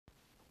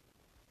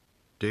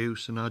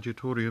Deus in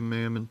adjutorium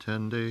meum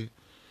intende,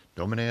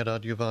 Domine ad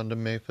adjuvandum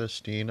me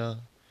festina,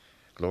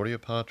 Gloria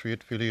Patri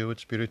et Filio et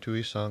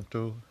Spiritui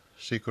Sancto,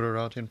 Sicur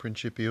erat in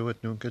principio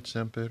et nunc et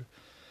semper,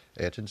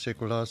 et in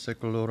saecula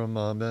saeculorum.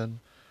 Amen.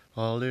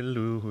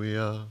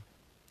 Alleluia.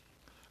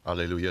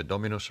 Alleluia.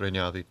 Dominus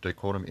regnavit,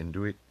 decorum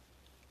induit.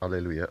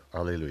 Alleluia.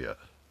 Alleluia.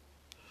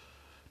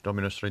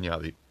 Dominus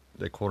regnavit,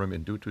 decorum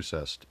indutus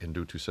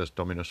est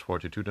Dominus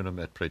fortitudinem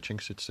et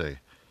precinxit se,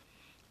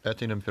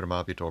 et in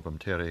infirmavit orbum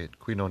terrae,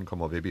 qui non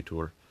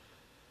commovebitur,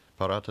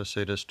 parata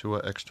sedes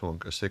tua ex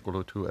tunc a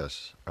saeculo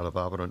tuus,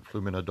 elevavarunt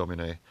flumina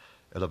Domine,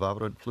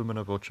 elevavarunt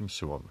flumina vocem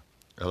suum,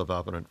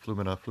 elevavarunt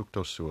flumina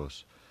fluctos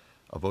suos,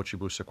 a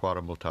vocibus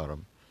aquarum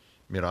multarum,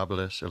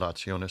 mirabilis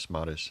elationis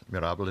maris,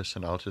 mirabilis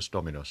in altis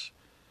Dominus,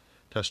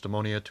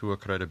 testimonia tua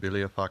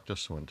credibilia facta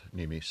sunt,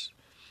 nimis,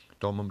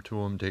 domum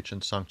tuum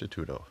decent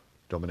sanctitudo,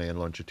 Domine in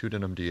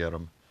longitudinem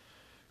dierum,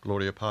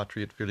 Gloria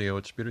Patri et Filio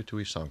et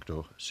Spiritui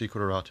Sancto,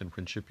 sicur erat in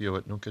principio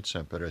et nunc et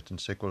semper et in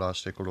saecula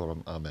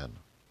saeculorum. Amen.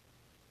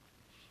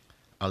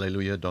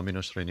 Alleluia.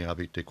 Dominus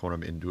regnavit,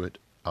 decorum induit.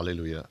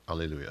 Alleluia.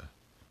 Alleluia.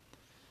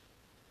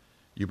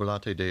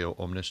 Jubilate Deo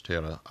omnes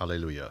terra.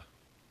 Alleluia.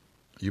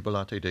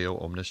 Jubilate Deo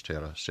omnes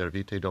terra,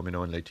 servite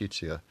Domino in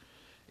laetitia,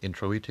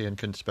 introite in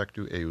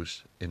conspectu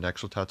eius, in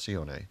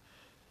exultatione,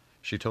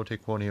 citote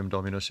quoniam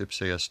Dominus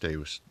ipse est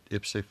Deus,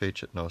 ipse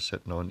fecit nos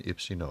et non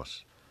ipsi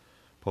nos,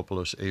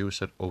 populus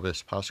eius et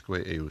oves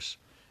pasque eius,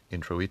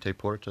 introite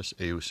portas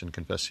eius in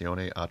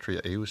confessione atria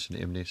eius in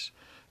hymnis,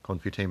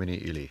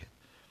 confitemini illi.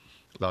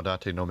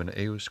 Laudate nomen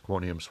eius,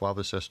 quoniam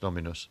suavis est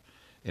Dominus,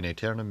 in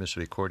aeternam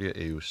misericordia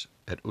eius,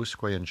 et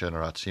usque in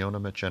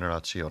generationem et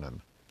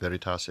generationem,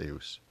 veritas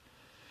eius.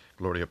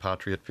 Gloria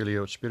Patri et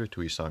Filio et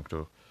Spiritui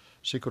Sancto,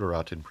 sicur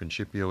erat in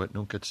principio et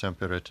nunc et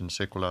semper et in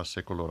saecula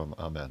saeculorum.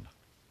 Amen.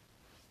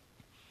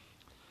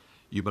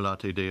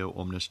 Jubilate Deo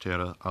omnes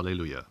terra.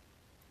 Alleluia.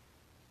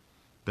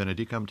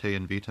 Benedicam te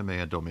in vita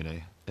mea,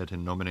 Domine, et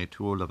in nomine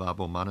tuo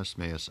lavabo manus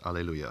meas.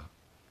 Alleluia.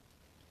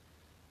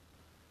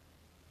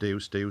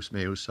 Deus, Deus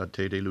meus, ad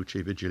te de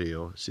luce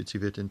vigilio,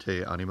 sitsivit in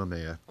te anima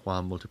mea,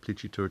 quam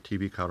multiplicitur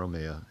tibi caro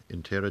mea,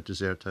 in terra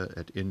deserta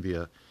et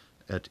invia,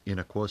 et in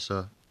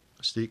aquosa,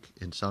 stic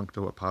in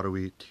sancto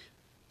apparui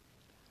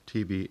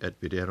tibi et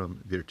viderum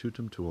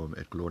virtutum tuum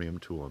et gloriam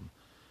tuum.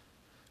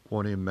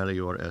 Quoniam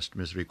melior est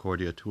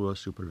misericordia tua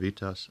super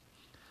vitas,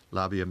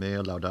 labia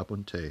mea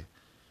laudabunt te,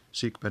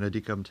 sic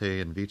benedicam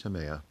te in vita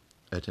mea,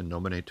 et in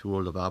nomine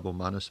tuo lavabo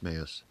manus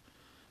meas,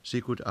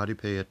 sicut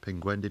adipe et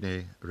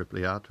penguendine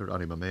repliatur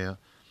anima mea,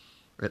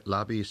 et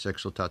labiis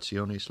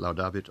exultationis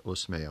laudavit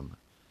os meam.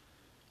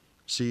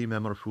 Si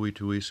memor fui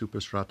tui super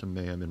stratum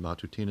meam in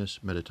matutinis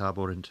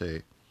meditabor in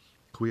te,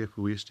 quia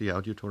fuisti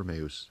auditor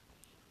meus,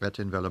 et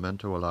in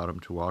velamento alarum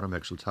tuarum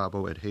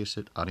exultabo et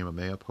haesit anima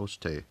mea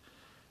post te,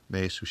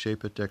 me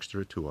suscepit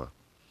dextra tua.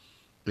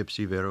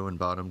 Ipsi vero in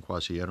vadum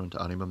quasi erunt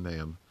anima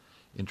meam,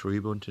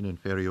 intruibunt in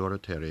inferiora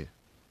terre,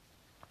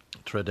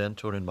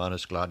 tredentur in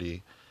manus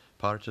gladii,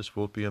 partes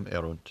vulpium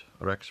erunt,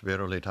 rex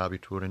vero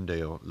letabitur in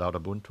Deo,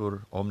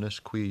 laudabuntur omnes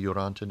qui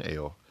jurant in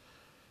eo,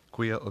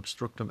 quia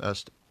obstructum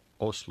est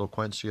os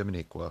loquentiam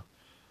iniqua.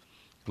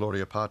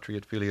 Gloria Patri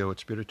et Filio et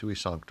Spiritui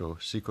Sancto,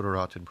 sicur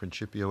erat in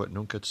principio et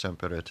nunc et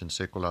semper et in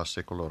saecula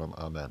saeculorum.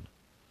 Amen.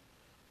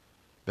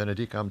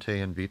 Benedicam te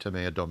in vita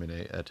mea,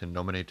 Domine, et in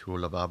nomine tuo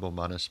lavabo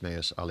manus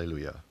meas.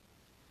 Alleluia.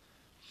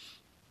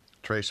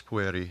 Tres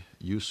pueri,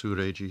 iusu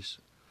regis,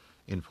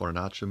 in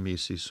fornacem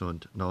misi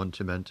sunt, non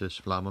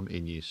timentes flammam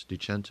ignis,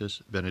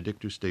 dicentes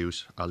benedictus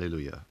Deus.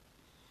 Alleluia.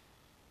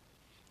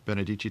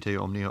 Benedicite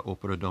omnia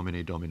opera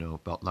Domini Domino,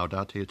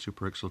 laudate et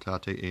super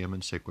exultate eam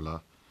in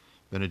saecula,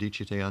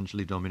 benedicite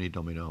angeli Domini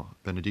Domino,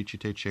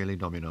 benedicite caeli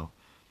Domino,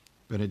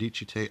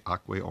 benedicite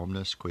aquae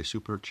omnes quae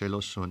super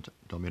caelos sunt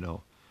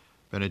Domino,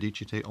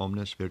 benedicite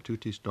omnes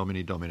virtutis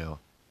Domini Domino,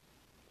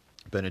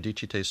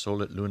 benedicite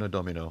sol et luna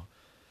Domino,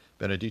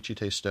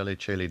 benedicite stelle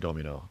caeli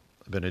Domino,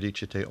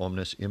 benedicite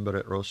omnes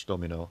imberet ros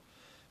Domino,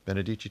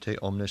 benedicite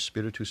omnes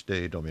spiritus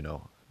Dei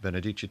Domino,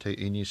 benedicite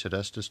ignis et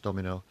estis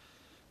Domino,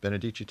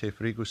 benedicite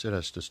frigus et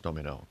estis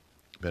Domino,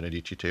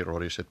 benedicite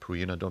roris et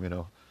pruina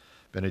Domino,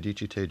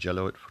 benedicite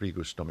gelo et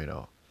frigus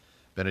Domino,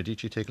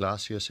 benedicite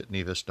glacias et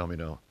nives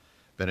Domino,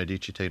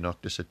 benedicite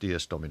noctis et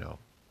dies Domino,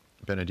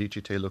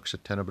 benedicite lux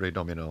et tenebrae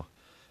Domino,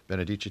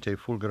 benedicite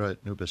fulgura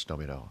et nubis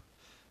Domino,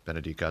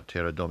 benedicat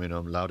terra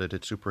Dominum, laudet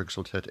et super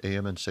exultet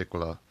eam in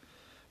saecula,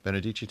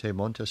 benedicite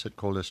montes et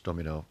colles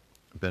Domino,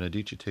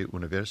 benedicite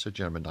universa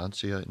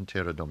germinantia in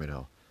terra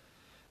Domino,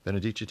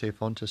 benedicite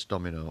fontes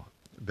Domino,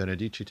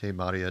 benedicite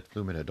maria et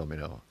flumina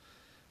Domino,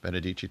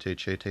 benedicite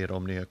cete et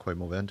omnia quae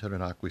moventer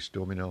in aquis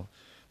Domino,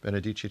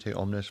 benedicite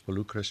omnes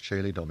volucres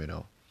caeli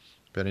Domino,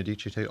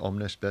 benedicite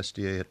omnes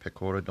bestiae et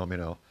pecora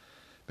Domino,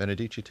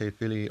 benedicite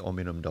filii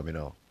hominum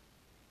Domino,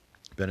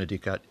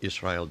 benedicat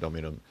Israel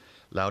Dominum,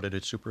 laudet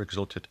et super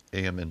exultet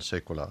eam in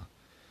saecula,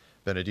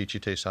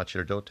 benedicite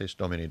sacerdotes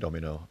Domini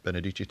Domino,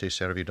 benedicite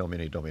servi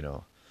Domini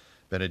Domino,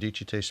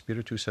 benedicite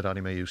spiritus et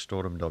anima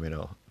iustorum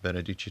Domino,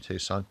 benedicite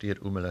sancti et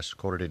humiles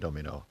corde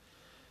Domino,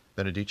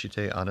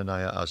 benedicite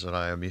Anania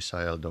Azariah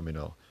Misael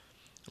Domino,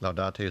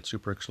 laudate et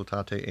super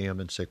exsultate eam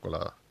in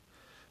saecula.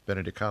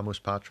 Benedicamus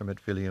Patrem et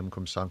Filium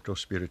cum Sancto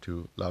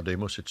Spiritu,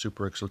 laudemus et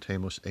super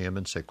exultemus eam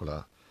in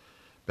saecula.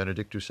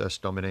 Benedictus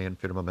est Domine in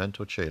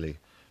firmamento caeli,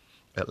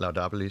 et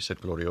laudabilis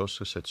et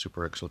gloriosus et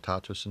super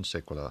exultatus in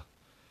saecula.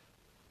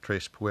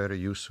 Tres pueri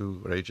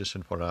iusu regis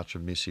in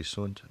fornacium misi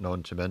sunt,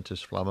 non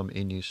timentis flammam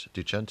ignis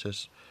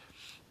dicentes,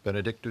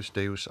 benedictus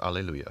Deus,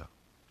 alleluia.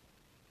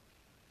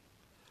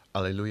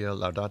 Alleluia,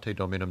 laudate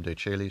Dominum de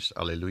caelis,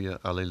 alleluia,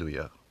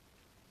 alleluia.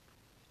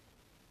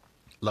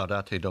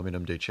 Laudate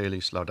Dominum de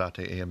caelis,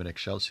 laudate eam in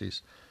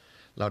excelsis,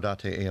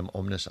 laudate eam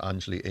omnes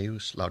angeli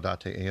eius,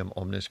 laudate eam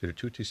omnes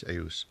virtutis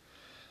eius,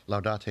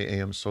 laudate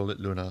eam solet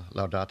luna,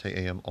 laudate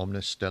eam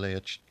omnes stellae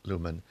et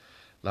lumen,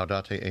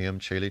 laudate eam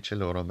caeli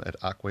caelorum et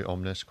aquae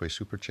omnes quae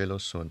super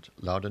caelos sunt,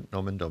 laudant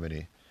nomen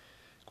Domini,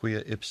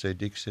 quia ipse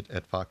dixit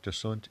et facta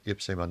sunt,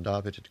 ipse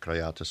mandavit et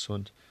creata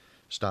sunt,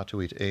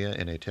 statuit ea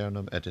in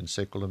aeternum et in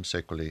saeculum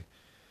saeculi,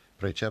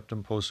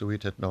 preceptum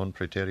posuit et non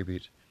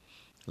praeteribit,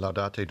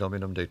 laudate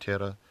Dominum de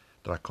terra,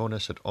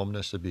 dracones et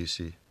omnes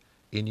abyssi,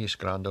 ignis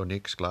grando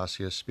nix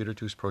glacias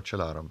spiritus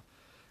procellarum,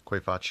 quae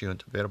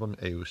faciunt verbum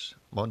eius,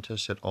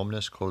 montes et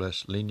omnes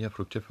coles linea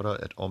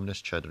fructifera et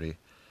omnes cedri,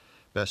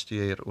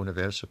 bestiae et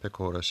universa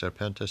pecora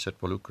serpentes et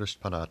volucres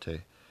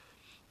panate,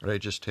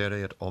 regis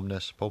terrae et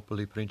omnes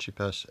populi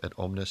principes et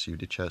omnes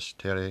iudices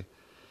terrae,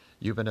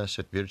 juvenes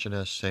et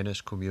virgines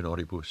senes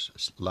communoribus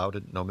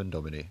laudant nomen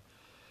Domini,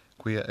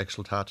 quia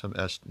exultatum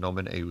est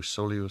nomen eius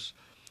solius,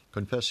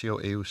 confessio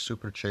eius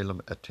super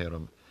caelum et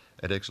terram,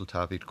 et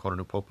exultavit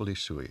cornu populi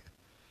sui,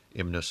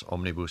 hymnus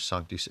omnibus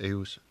sanctis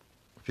eius,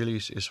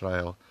 filiis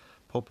Israel,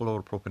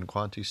 populor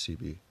propinquantis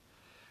sibi,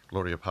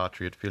 gloria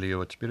Patri et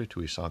Filio et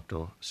Spiritui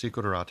Sancto,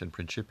 sicut erat in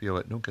principio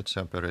et nunc et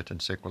semper et in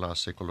saecula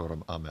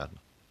saeculorum. Amen.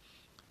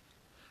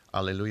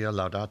 Alleluia,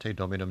 laudate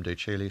Dominum de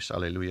caelis,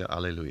 alleluia,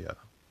 alleluia.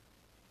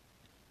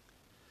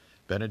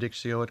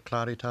 Benedictio et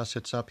claritas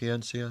et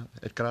sapientia,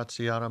 et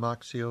gratiarum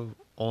actio,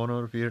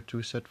 honor,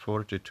 virtus et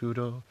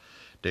fortitudo,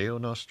 Deo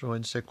nostro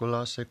in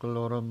saecula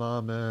saeculorum.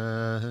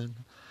 Amen.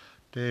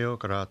 Deo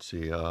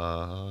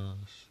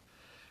gratias.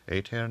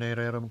 Aeterne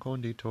rerum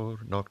conditor,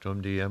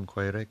 noctum diem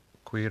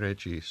qui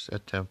regis,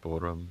 et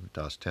temporum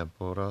das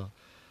tempora,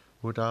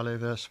 ut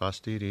aleves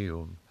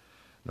fastidium,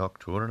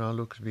 nocturna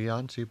lux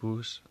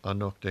viancibus, a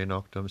nocte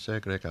noctum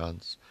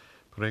segregans,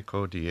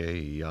 preco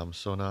diei iam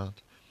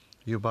sonat,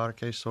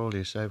 iubarque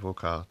solis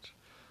evocat,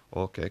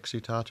 hoc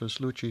excitatus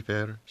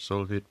Lucifer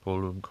solvit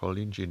polum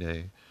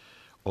collingine,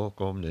 hoc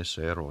omnes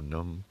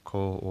eronum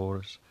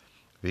coors,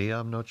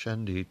 viam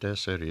nocendi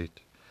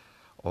deserit,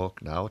 hoc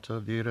nauta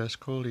vires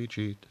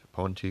colligit,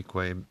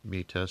 pontique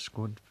mites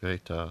scunt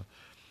feta,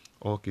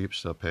 hoc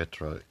ipsa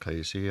Petra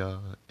ecclesia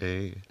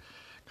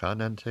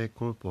canente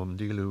culpum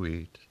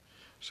diluit,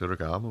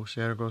 surgamus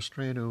ergo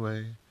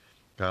strenue,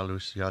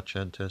 gallus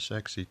iacentes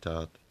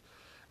excitat,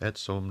 et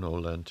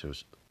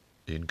somnolentus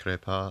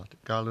increpat,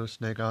 gallus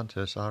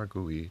negantes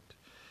arguit,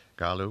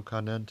 gallu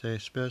canente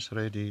spes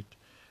redit,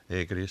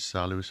 egris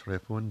salus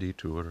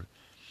refunditur,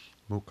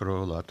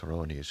 mucro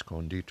latronis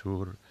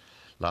conditur,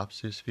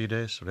 lapsis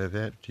fides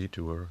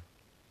revertitur.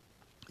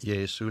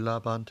 Iesu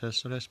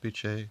labantes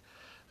respice,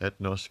 et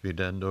nos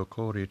videndo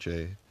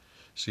corrige,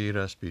 si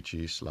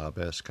respicis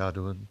labes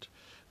cadunt,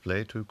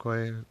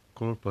 fletuque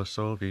culpa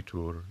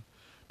solvitur,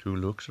 tu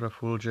lux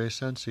refulge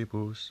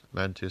sensibus,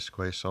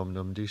 mentisque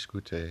somnum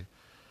discute,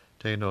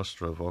 te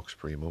nostra vox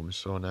primum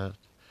sonet,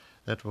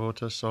 et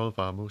vota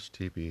solvamus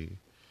tibi,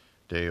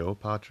 Deo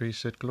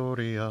Patris et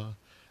Gloria,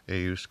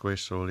 eiusque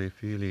soli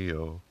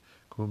Filio,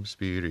 cum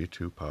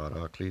Spiritu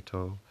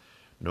Paraclito,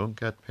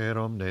 nunc et per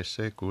omne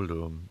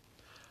saeculum.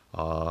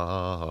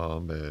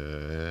 Amen.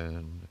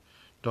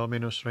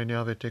 Dominus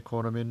regnavit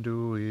decorum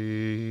induit.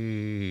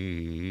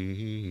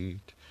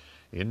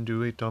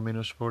 Induit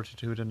Dominus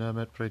fortitudinem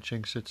et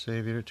precinxit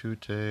se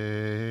virtute.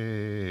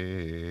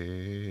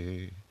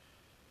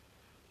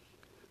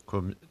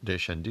 Cum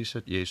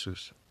descendisset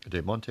Iesus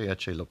de monte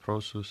ecce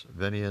leprosus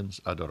veniens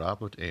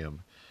adorabut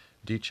eum,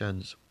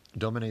 dicens,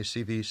 Domine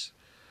civis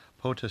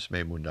potes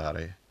me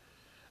mundare,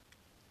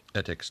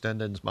 et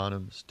extendens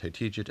manums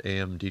tetigit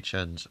eum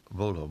dicens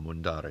volo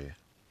mundare.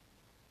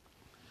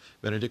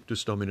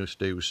 Benedictus Dominus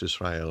Deus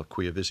Israel,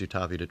 quia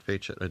visitavit et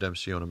fecit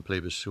redemptionem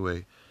plebis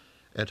suae,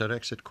 et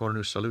erexit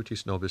cornus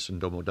salutis nobis in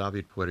domo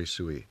David pueri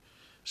sui,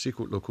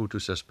 sicut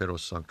locutus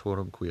esperos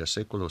sanctorum quia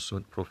saeculos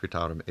sunt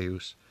profitarum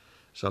eius,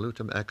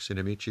 salutem ex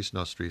inimicis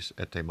nostris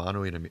et te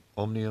mano in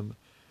omnium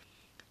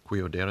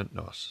qui oderant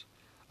nos,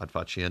 ad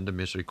faciendam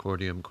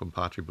misericordiam cum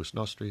patribus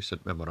nostris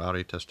et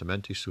memorare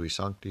testamenti sui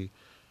sancti,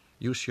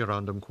 ius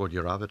iurandum quod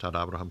iuravit ad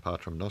Abraham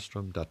patrum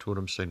nostrum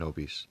daturum se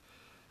nobis,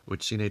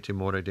 ut sine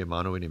timore de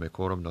mano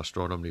inimicorum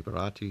nostrorum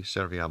liberati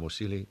serviamus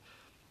illi,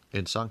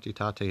 in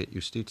sanctitate et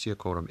justitia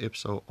coram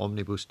ipso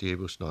omnibus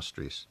diebus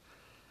nostris,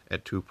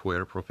 et tu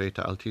puer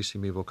profeta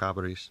altissimi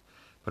vocabaris,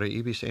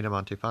 praeibis enim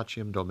ante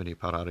faciem Domini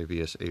parare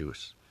vias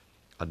eius,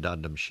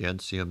 addandum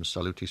scientiam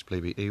salutis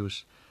plebi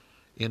eius,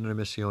 in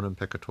remissionem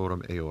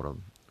peccatorum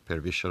eorum, per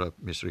viscera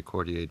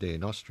misericordiae Dei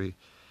nostri,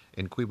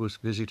 in quibus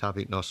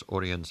visitavit nos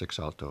oriens ex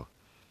alto,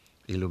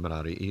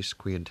 illuminari is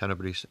qui in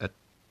tenebris et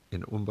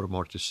in umbra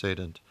mortis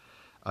sedent,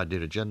 ad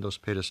dirigendos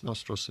pedis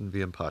nostros in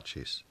viam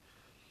pacis.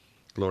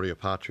 Gloria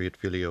Patri et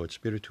Filio et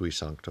Spiritui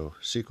Sancto,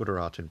 sic ut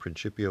erat in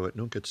principio et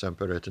nunc et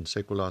semper et in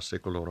saecula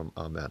saeculorum.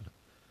 Amen.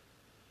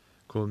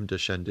 Cum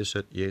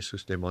descendisset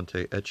Iesus de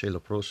monte ecce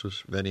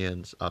leprosus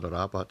veniens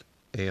adorabat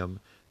eam,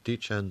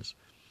 dicens,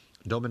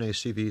 Domine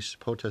civis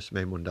potes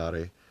me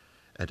mundare,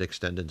 et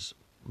extendens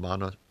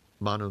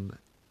manum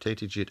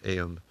tetigit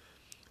eum,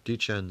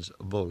 dicens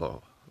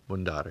volo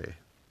mundare.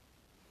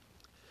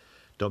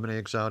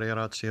 Domine exaudi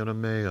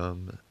rationem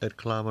meam, et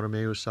clamor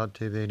meus ad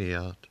te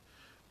veniat.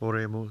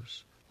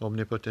 Oremus,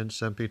 omnipotens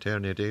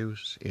sempiterne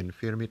Deus,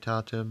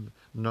 infirmitatem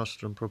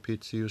nostrum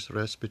propitius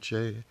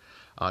respice,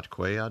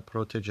 atque ad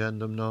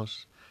protegendum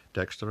nos,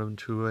 dexterum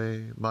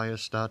Tuae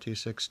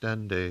majestatis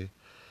extende,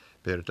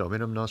 per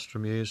Dominum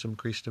nostrum Iesum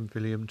Christum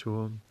Filium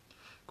Tuum,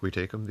 qui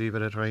tecum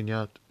vivit et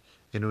regnat,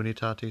 in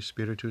unitate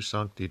Spiritus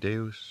Sancti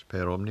Deus,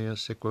 per omnia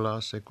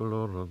saecula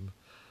saeculorum.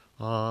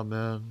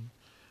 Amen.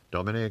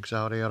 Domine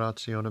exaudi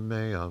rationem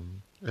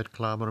meam, et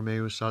clamor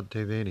meus ad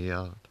te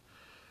veniat.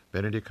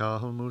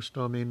 Benedicamus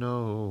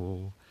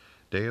Domino,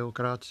 Deo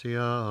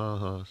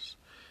gratias,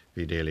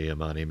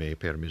 fidelium anime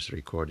per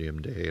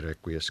misericordiam Dei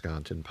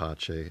requiescant in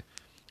pace.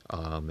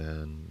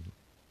 Amen.